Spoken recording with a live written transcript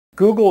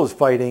Google is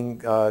fighting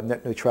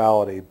net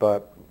neutrality,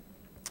 but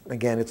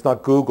again, it's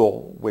not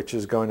Google which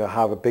is going to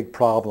have a big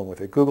problem with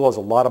it. Google has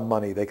a lot of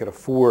money. They could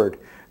afford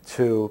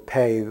to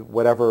pay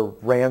whatever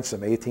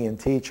ransom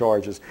AT&T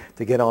charges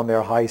to get on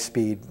their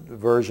high-speed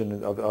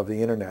version of the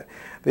internet.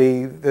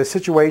 The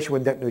situation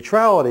with net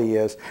neutrality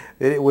is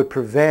that it would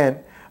prevent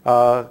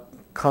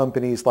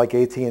companies like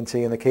AT&T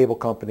and the cable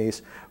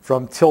companies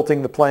from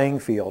tilting the playing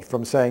field,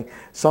 from saying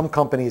some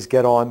companies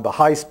get on the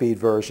high-speed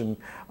version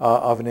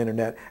of an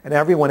internet and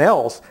everyone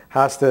else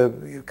has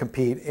to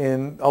compete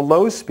in a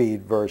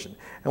low-speed version.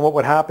 And what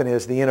would happen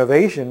is the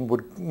innovation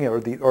would,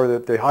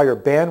 the higher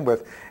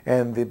bandwidth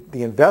and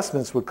the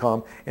investments would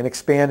come in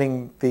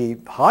expanding the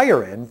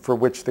higher end, for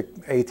which the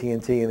AT&T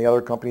and the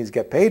other companies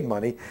get paid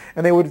money,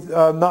 and they would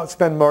not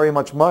spend very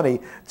much money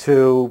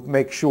to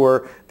make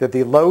sure that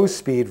the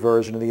low-speed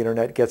version of the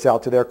internet gets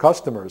out to their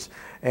customers.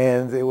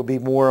 And it would be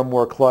more and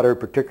more cluttered,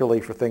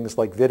 particularly for things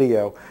like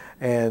video.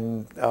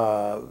 And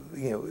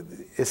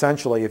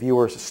essentially, if you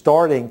were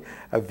starting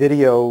a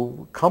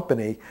video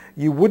company,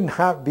 you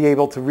wouldn't be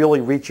able to really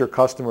reach your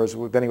customers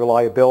with any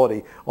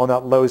reliability on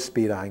that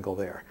low-speed angle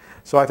there.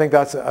 So I think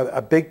that's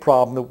a big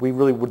problem that we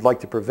really would like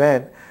to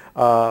prevent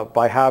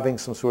by having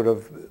some sort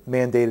of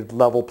mandated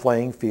level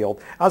playing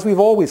field, as we've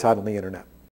always had on the internet.